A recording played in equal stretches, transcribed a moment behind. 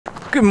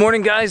Good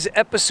morning, guys.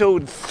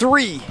 Episode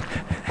 3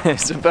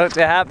 is about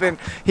to happen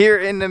here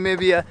in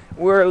Namibia.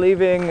 We're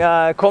leaving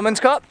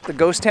Kolmanskop, the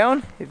ghost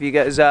town. If you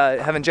guys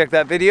haven't checked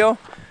that video,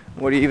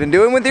 what are you even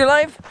doing with your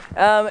life?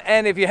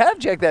 And if you have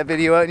checked that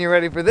video out and you're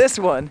ready for this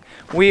one,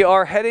 we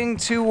are heading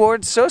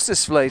towards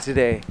Sossusvlei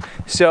today.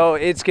 So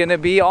it's gonna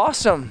be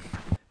awesome.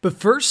 But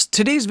first,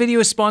 today's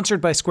video is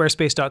sponsored by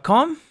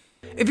Squarespace.com.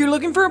 If you're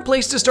looking for a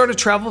place to start a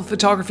travel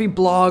photography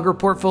blog or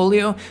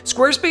portfolio,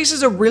 Squarespace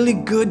is a really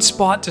good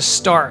spot to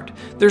start.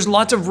 There's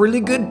lots of really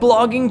good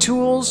blogging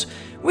tools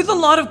with a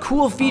lot of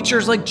cool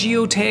features like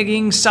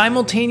geotagging,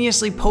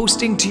 simultaneously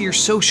posting to your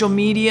social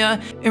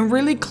media, and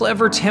really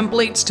clever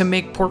templates to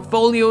make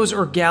portfolios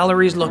or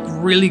galleries look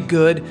really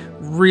good,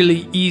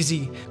 really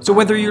easy. So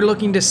whether you're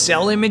looking to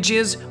sell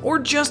images or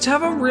just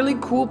have a really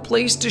cool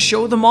place to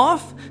show them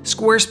off,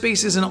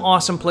 Squarespace is an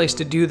awesome place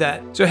to do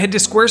that. So head to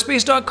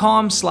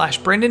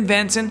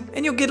squarespace.com/BrendanVanson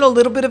and you'll get a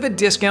little bit of a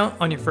discount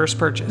on your first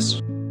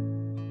purchase.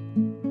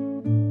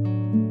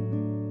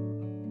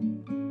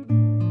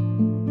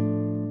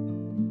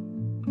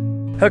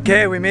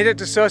 Okay, we made it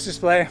to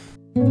Sossusvlei.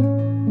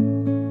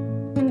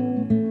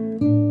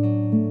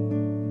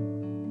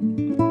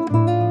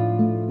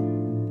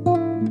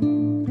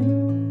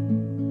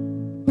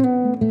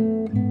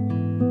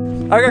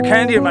 I got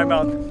candy in my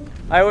mouth.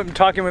 I'm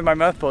talking with my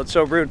mouth full, it's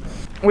so rude.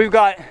 We've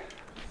got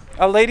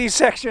a ladies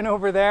section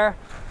over there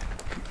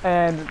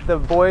and the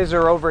boys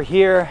are over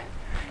here.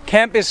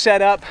 Camp is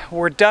set up,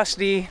 we're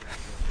dusty,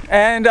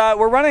 and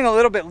we're running a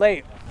little bit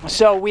late.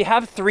 So we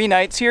have 3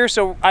 nights here,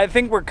 so I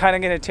think we're kind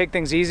of gonna take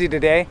things easy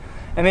today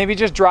and maybe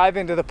just drive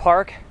into the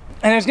park.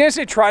 And I was gonna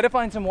say try to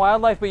find some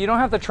wildlife, but you don't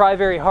have to try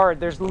very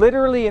hard. There's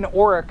literally an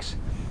oryx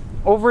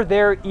over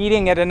there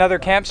eating at another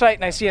campsite,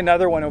 and I see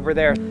another one over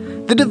there.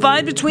 The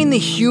divide between the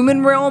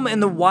human realm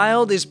and the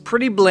wild is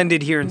pretty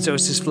blended here in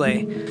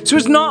Sossusvlei, so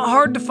it's not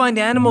hard to find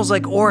animals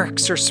like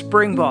oryx or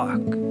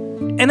springbok.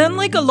 And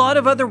unlike a lot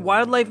of other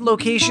wildlife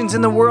locations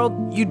in the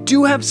world, you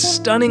do have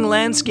stunning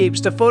landscapes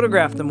to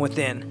photograph them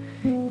within,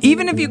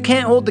 even if you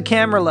can't hold the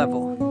camera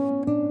level.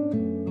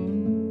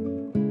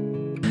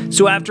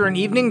 So after an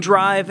evening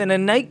drive and a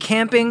night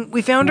camping,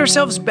 we found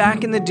ourselves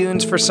back in the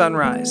dunes for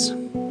sunrise.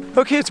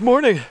 Okay, it's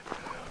morning.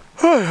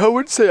 I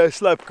wouldn't say I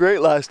slept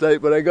great last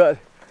night, but I got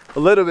a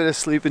little bit of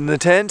sleep in the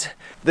tent.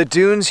 The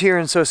dunes here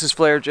in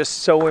Sossusvlei are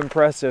just so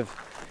impressive.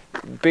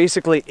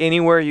 Basically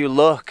anywhere you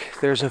look,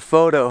 there's a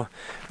photo,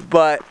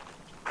 but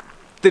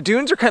the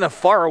dunes are kind of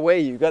far away.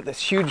 You've got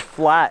this huge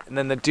flat and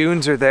then the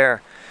dunes are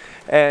there.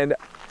 And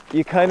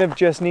you kind of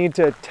just need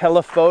to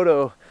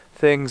telephoto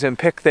things and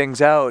pick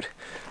things out.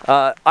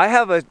 I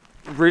have a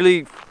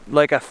really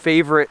like a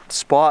favorite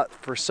spot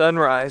for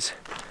sunrise,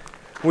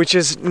 which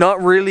is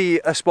not really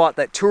a spot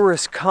that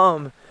tourists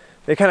come.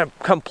 They kind of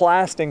come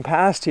blasting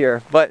past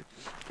here, but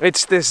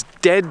it's this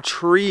dead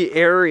tree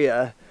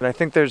area. And I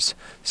think there's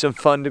some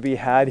fun to be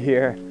had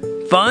here.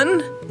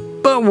 Fun,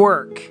 but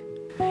work.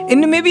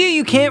 In Namibia,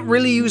 you can't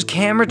really use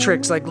camera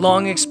tricks like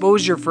long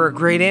exposure for a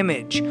great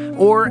image,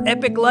 or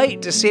epic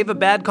light to save a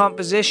bad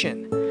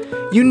composition.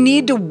 You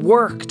need to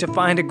work to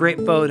find a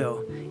great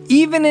photo,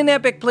 even in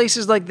epic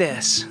places like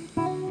this.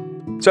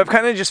 So I've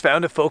kind of just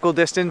found a focal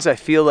distance I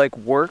feel like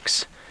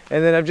works,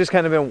 and then I've just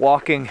kind of been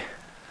walking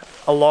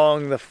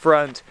along the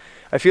front.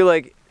 I feel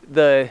like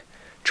the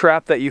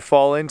trap that you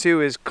fall into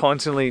is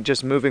constantly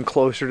just moving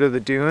closer to the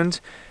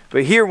dunes.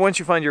 But here, once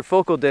you find your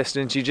focal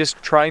distance, you're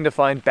just trying to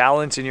find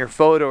balance in your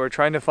photo or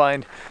trying to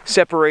find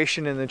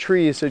separation in the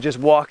trees. So just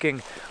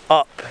walking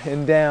up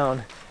and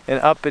down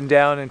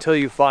until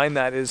you find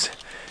that is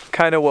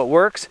kind of what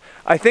works.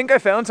 I think I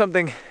found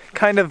something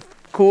kind of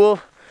cool.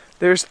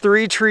 There's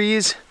 3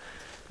 trees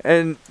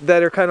and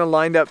that are kind of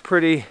lined up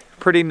pretty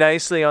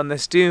nicely on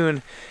this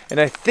dune, and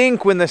I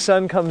think when the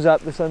sun comes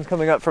up, the sun's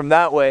coming up from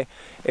that way,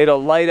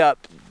 it'll light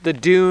up the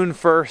dune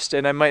first,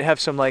 and I might have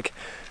some like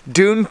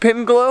dune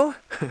pin glow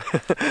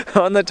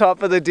on the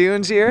top of the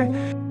dunes here.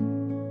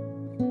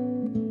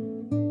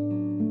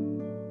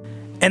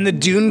 And the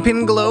dune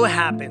pin glow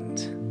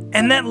happened.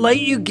 And that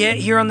light you get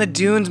here on the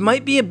dunes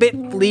might be a bit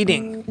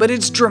fleeting, but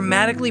it's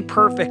dramatically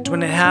perfect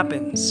when it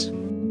happens.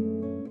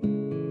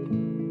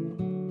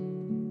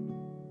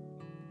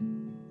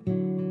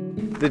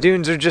 The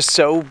dunes are just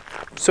so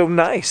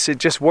nice. It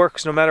just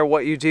works no matter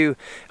what you do.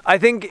 I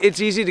think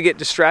it's easy to get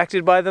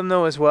distracted by them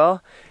though as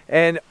well.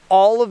 And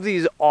all of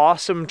these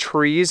awesome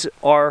trees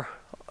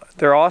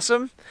they're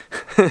awesome.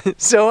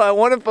 So I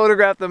want to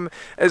photograph them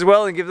as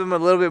well and give them a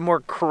little bit more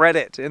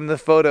credit in the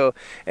photo.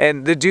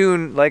 And the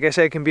dune, like I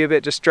said, can be a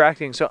bit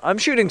distracting. So I'm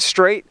shooting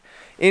straight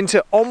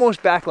into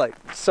almost backlight.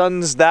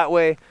 Sun's that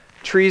way,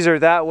 trees are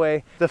that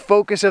way. The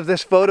focus of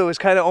this photo is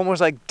kind of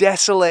almost like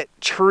desolate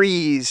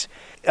trees.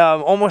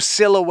 Almost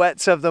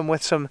silhouettes of them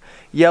with some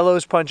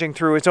yellows punching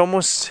through. It's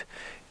almost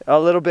a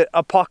little bit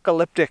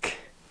apocalyptic,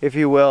 if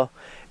you will.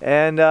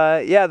 And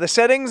yeah, the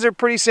settings are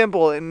pretty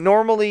simple. And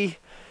normally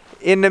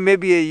in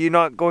Namibia, you're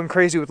not going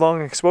crazy with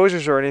long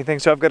exposures or anything.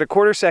 So I've got a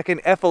 1/4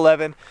 second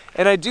f11,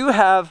 and I do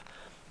have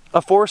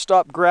a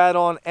 4-stop grad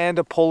on and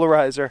a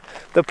polarizer.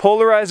 The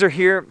polarizer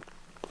here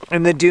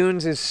And the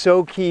dunes is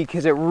so key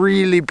because it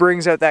really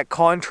brings out that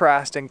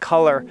contrast and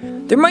color.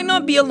 There might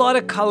not be a lot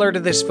of color to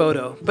this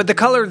photo, but the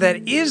color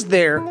that is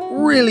there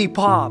really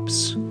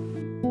pops.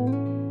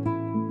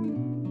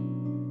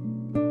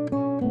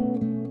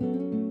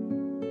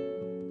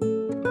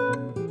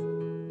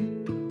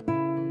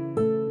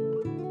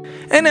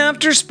 And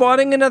after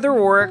spotting another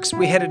oryx,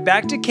 we headed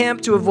back to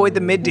camp to avoid the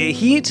midday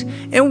heat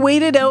and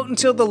waited out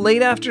until the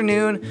late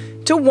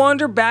afternoon to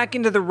wander back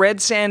into the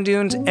red sand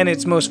dunes and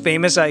its most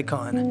famous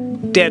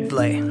icon, dead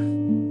flay.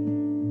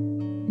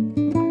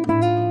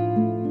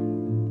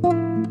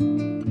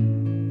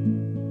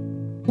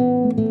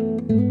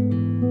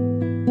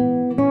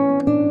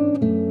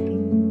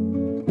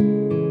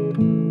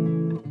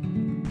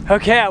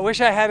 Okay, I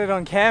wish I had it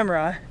on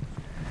camera,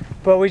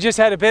 but we just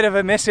had a bit of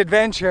a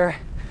misadventure.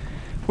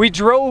 We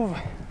drove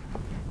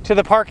to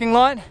the parking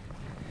lot.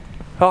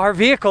 Our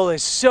vehicle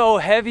is so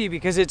heavy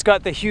because it's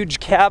got the huge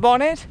cab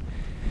on it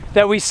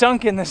that we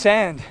sunk in the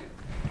sand.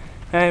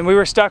 And we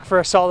were stuck for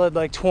a solid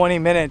like 20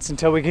 minutes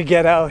until we could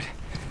get out.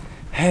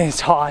 And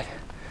it's hot.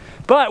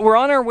 But we're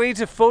on our way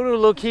to photo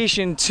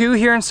location 2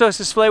 here in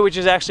susceptible, which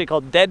is actually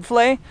called dead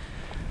flay.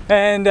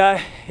 And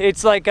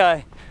it's like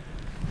a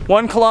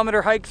 1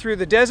 kilometer hike through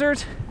the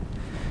desert.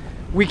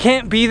 We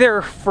can't be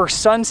there for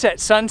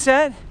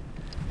sunset,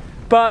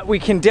 but we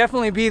can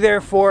definitely be there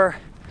for,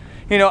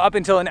 you know, up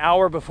until an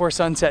hour before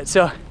sunset.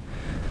 So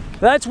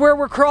that's where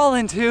we're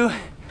crawling to.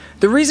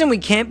 The reason we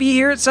can't be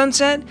here at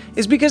sunset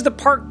is because the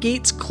park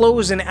gates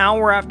close an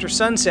hour after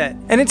sunset,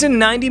 and it's a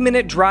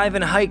 90-minute drive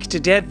and hike to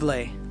dead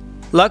flay.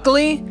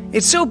 Luckily,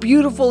 it's so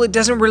beautiful it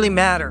doesn't really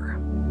matter.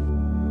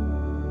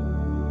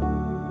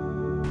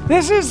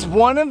 This is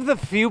one of the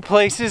few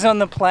places on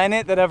the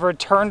planet that I've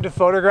returned to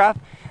photograph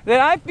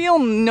that I feel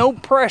no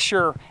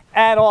pressure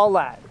at all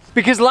at.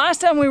 Because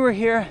last time we were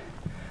here,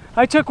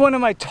 I took one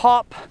of my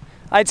top,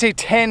 I'd say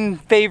 10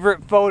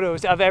 favorite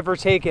photos I've ever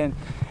taken.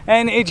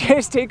 And it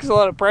just takes a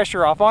lot of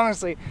pressure off.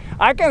 Honestly,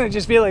 I kind of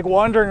just feel like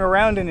wandering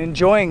around and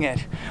enjoying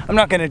it. I'm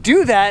not gonna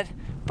do that,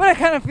 but I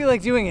kind of feel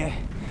like doing it.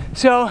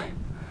 So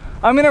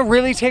I'm gonna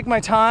really take my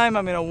time.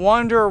 I'm gonna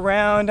wander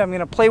around. I'm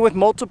gonna play with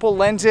multiple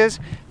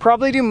lenses,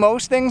 probably do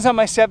most things on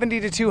my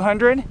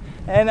 70-200.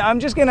 And I'm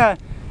just gonna,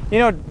 you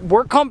know,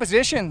 work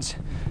compositions.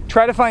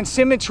 Try to find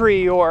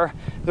symmetry or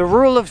the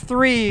rule of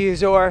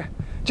threes or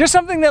just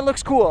something that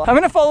looks cool. I'm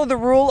gonna follow the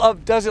rule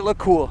of does it look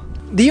cool?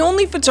 The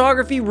only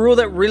photography rule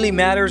that really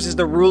matters is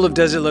the rule of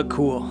does it look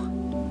cool.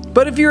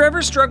 But if you're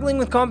ever struggling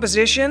with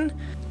composition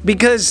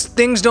because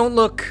things don't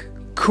look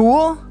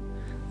cool,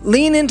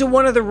 lean into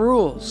one of the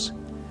rules.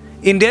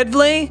 In dead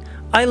flay,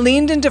 I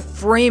leaned into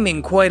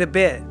framing quite a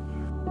bit.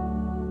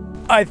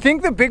 I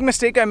think the big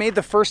mistake I made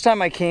the first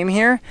time I came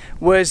here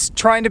was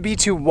trying to be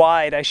too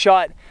wide. I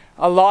shot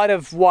a lot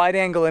of wide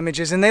angle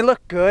images and they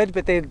look good,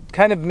 but they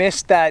kind of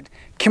missed that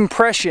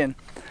compression.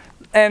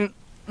 And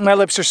my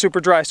lips are super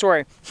dry,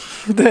 sorry.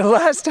 The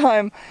last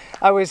time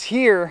I was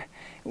here,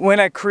 when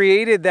I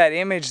created that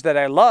image that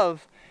I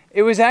love,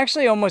 it was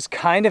actually almost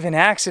kind of an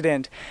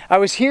accident. I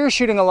was here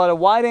shooting a lot of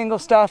wide angle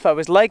stuff. I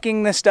was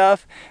liking the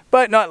stuff,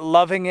 but not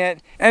loving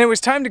it. And it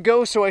was time to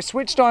go, so I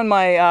switched on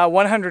my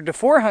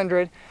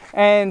 100-400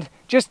 and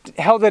just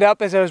held it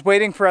up as I was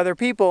waiting for other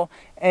people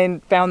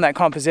and found that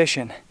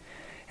composition.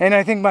 And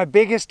I think my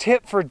biggest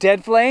tip for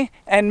dead flay,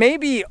 and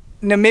maybe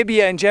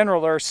Namibia in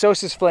general, or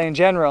susceptible in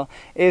general,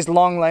 is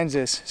long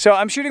lenses. So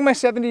I'm shooting my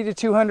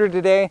 70-200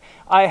 today.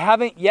 I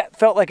haven't yet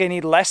felt like I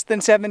need less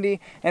than 70,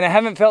 and I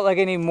haven't felt like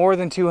I need more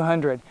than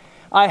 200.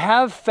 I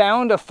have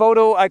found a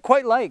photo I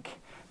quite like.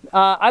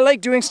 I like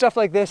doing stuff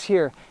like this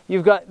here.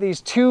 You've got these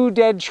 2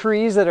 dead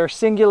trees that are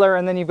singular,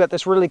 and then you've got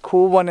this really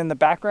cool one in the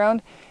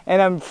background, and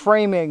I'm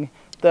framing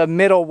the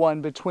middle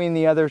one between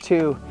the other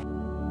 2.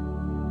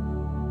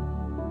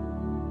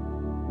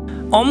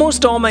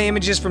 Almost all my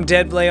images from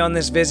dead flay on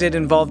this visit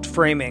involved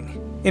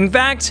framing. In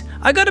fact,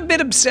 I got a bit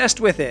obsessed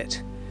with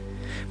it.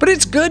 But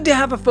it's good to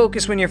have a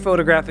focus when you're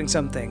photographing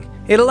something.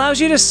 It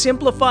allows you to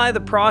simplify the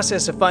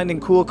process of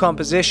finding cool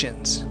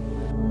compositions.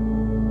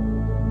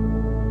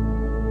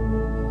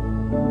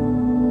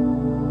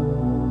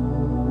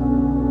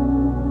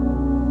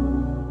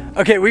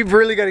 Okay, we've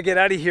really got to get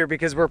out of here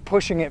because we're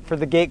pushing it for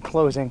the gate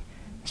closing,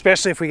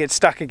 especially if we get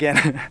stuck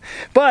again.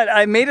 But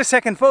I made a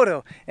second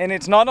photo, and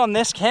it's not on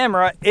this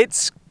camera.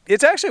 It's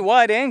actually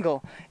wide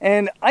angle,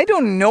 and I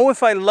don't know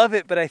if I love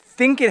it, but I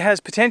think it has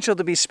potential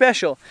to be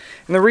special.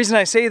 And the reason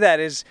I say that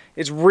is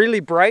it's really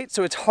bright,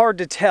 so it's hard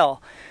to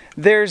tell.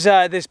 There's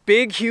this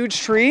big,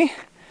 huge tree,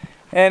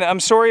 and I'm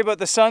sorry about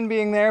the sun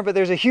being there, but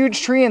there's a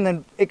huge tree, and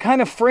then it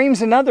kind of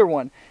frames another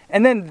one,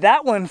 and then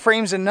that one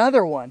frames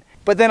another one.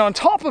 But then on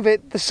top of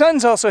it, the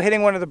sun's also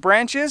hitting one of the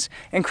branches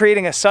and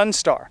creating a sun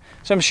star.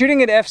 So I'm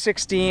shooting at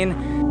f/16.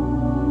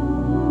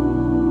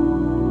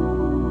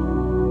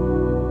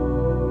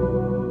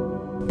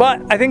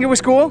 But I think it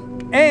was cool.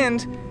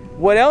 And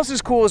what else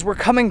is cool is we're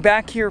coming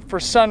back here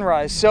for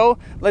sunrise. So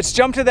let's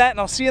jump to that and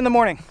I'll see you in the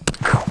morning.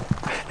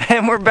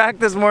 And we're back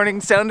this morning,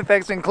 sound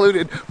effects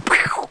included.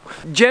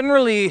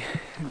 Generally,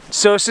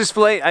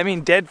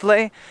 dead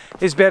flay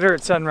is better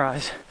at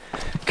sunrise.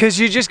 Because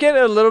you just get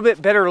a little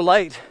bit better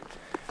light.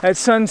 At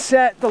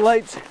sunset, the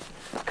light's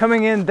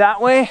coming in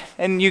that way,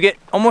 and you get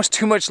almost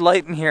too much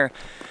light in here.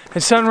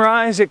 At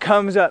sunrise, it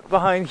comes up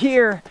behind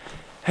here,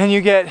 and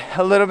you get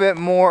a little bit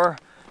more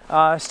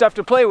stuff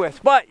to play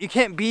with. But you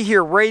can't be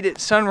here right at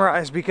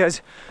sunrise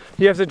because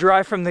you have to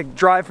drive from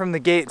the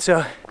gate.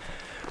 So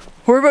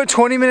we're about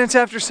 20 minutes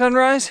after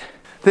sunrise.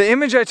 The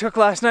image I took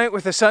last night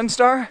with the sun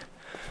star,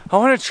 I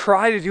want to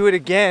try to do it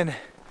again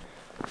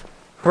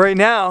right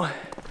now,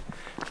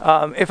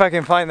 if I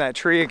can find that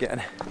tree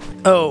again.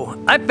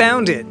 Oh, I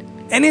found it,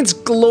 and it's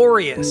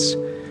glorious.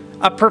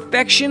 A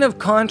perfection of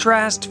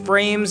contrast,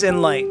 frames,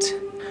 and light.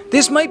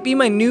 This might be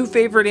my new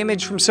favorite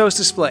image from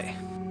susceptible.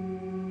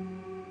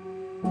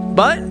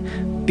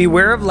 But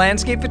beware of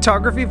landscape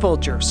photography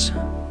vultures.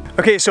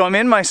 Okay, so I'm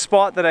in my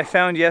spot that I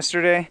found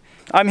yesterday.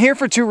 I'm here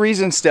for two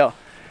reasons still.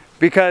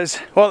 Because,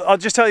 well, I'll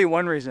just tell you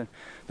one reason.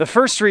 The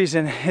first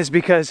reason is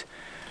because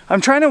I'm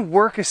trying to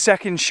work a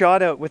second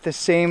shot out with the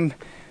same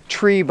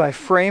tree by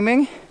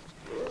framing.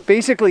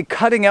 Basically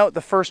cutting out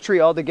the first tree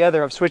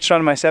altogether. I've switched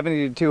on my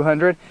 70 to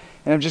 200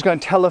 and I'm just going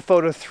to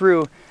telephoto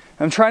through.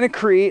 I'm trying to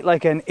create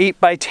like an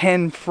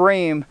 8x10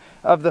 frame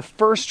of the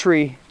first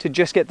tree to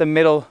just get the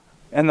middle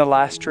and the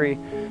last tree.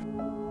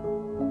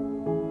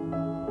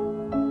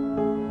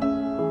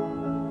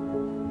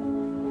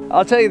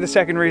 I'll tell you the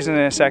second reason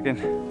in a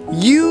second.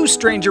 You,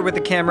 stranger with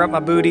the camera up my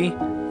booty,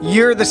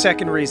 you're the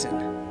second reason.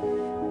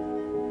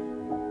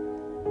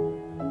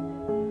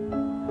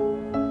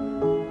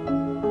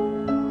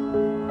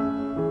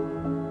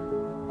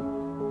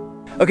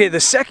 Okay, the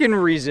second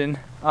reason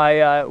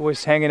I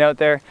was hanging out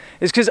there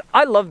is because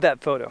I love that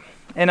photo.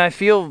 And I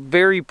feel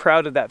very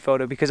proud of that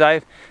photo because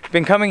I've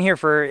been coming here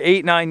for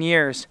 8-9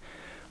 years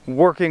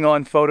working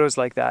on photos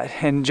like that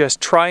and just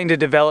trying to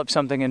develop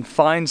something and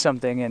find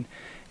something. And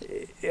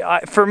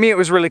for me, it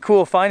was really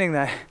cool finding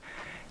that.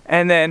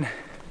 And then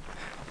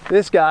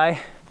this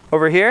guy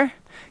over here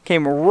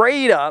came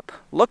right up,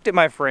 looked at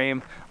my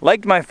frame,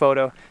 liked my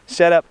photo,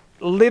 set up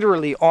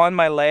literally on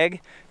my leg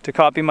to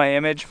copy my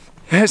image.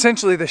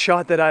 Essentially the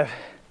shot that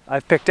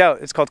I've picked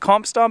out. It's called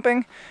comp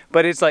stomping,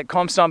 but it's like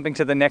comp stomping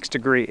to the next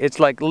degree. It's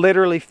like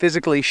literally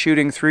physically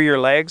shooting through your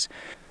legs.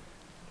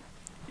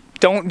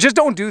 Just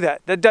don't do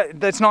that.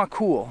 That's not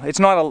cool. It's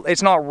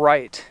not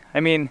right.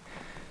 I mean,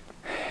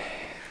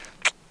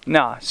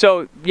 nah.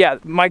 So yeah,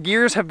 my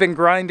gears have been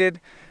grinded,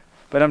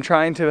 but I'm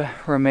trying to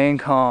remain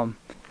calm.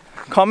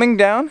 Calming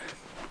down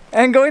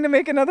and going to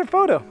make another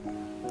photo.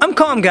 I'm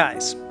calm,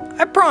 guys.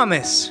 I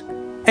promise.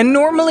 And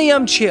normally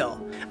I'm chill.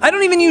 I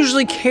don't even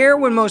usually care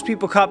when most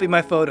people copy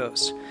my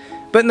photos.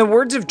 But in the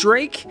words of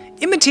Drake,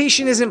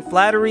 imitation isn't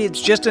flattery, it's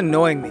just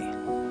annoying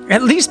me.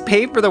 At least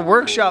pay for the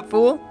workshop,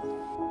 fool.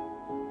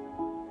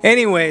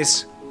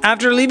 Anyways,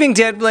 after leaving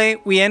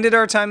Deadplay, we ended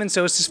our time in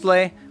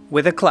susceptible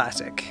with a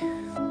classic.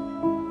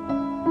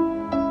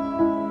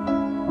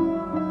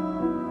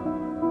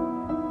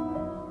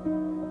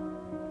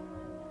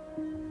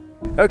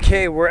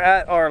 Okay, we're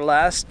at our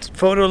last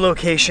photo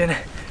location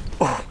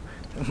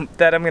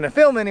that I'm gonna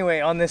film anyway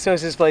on this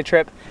susceptible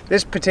trip.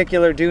 This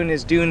particular dune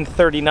is Dune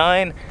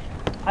 39.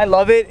 I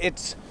love it.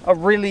 It's a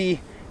really,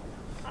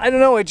 I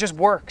don't know, it just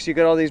works. You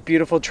got all these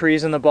beautiful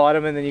trees in the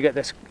bottom and then you get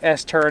this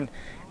S-turn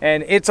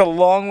and it's a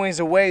long ways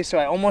away, so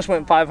I almost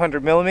went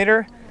 500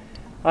 millimeter.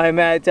 I'm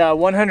at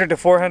 100 to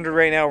 400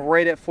 right now,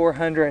 right at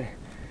 400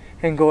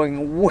 and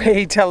going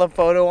way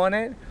telephoto on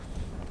it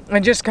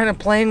and just kind of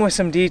playing with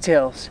some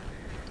details.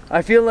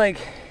 I feel like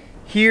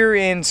here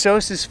in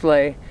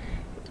susceptible,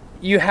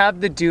 you have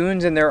the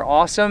dunes and they're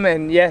awesome,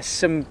 and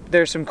yes,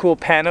 there's some cool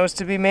panos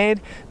to be made,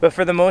 but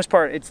for the most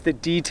part, it's the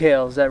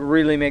details that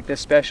really make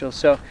this special.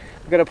 So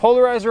I've got a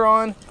polarizer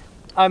on.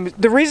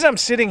 The reason I'm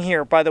sitting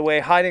here, by the way,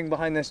 hiding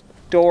behind this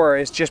door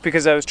is just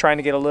because I was trying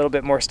to get a little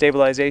bit more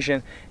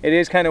stabilization. It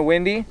is kind of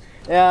windy.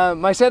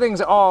 My settings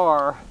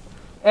are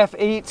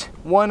f8,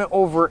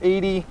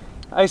 1/80,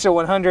 ISO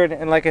 100,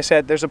 and like I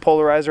said, there's a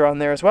polarizer on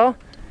there as well.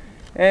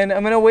 And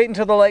I'm gonna wait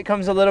until the light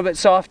comes a little bit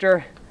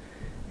softer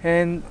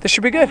and this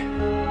should be good.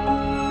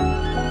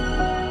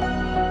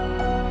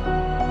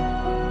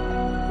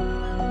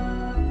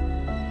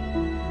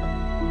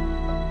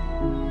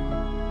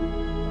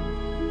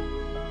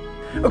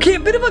 Okay, a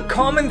bit of a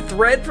common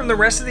thread from the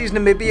rest of these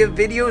Namibia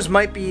videos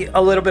might be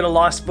a little bit of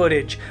lost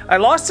footage. I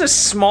lost a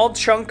small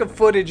chunk of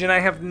footage and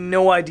I have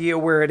no idea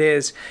where it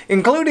is,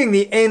 including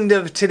the end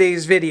of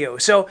today's video.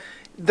 So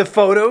the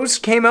photos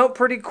came out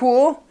pretty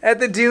cool at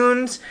the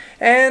dunes,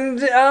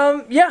 and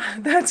yeah,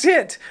 that's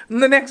it. In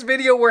the next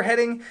video, we're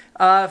heading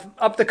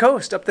up the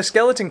coast, up the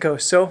Skeleton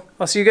Coast, so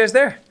I'll see you guys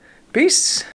there. Peace.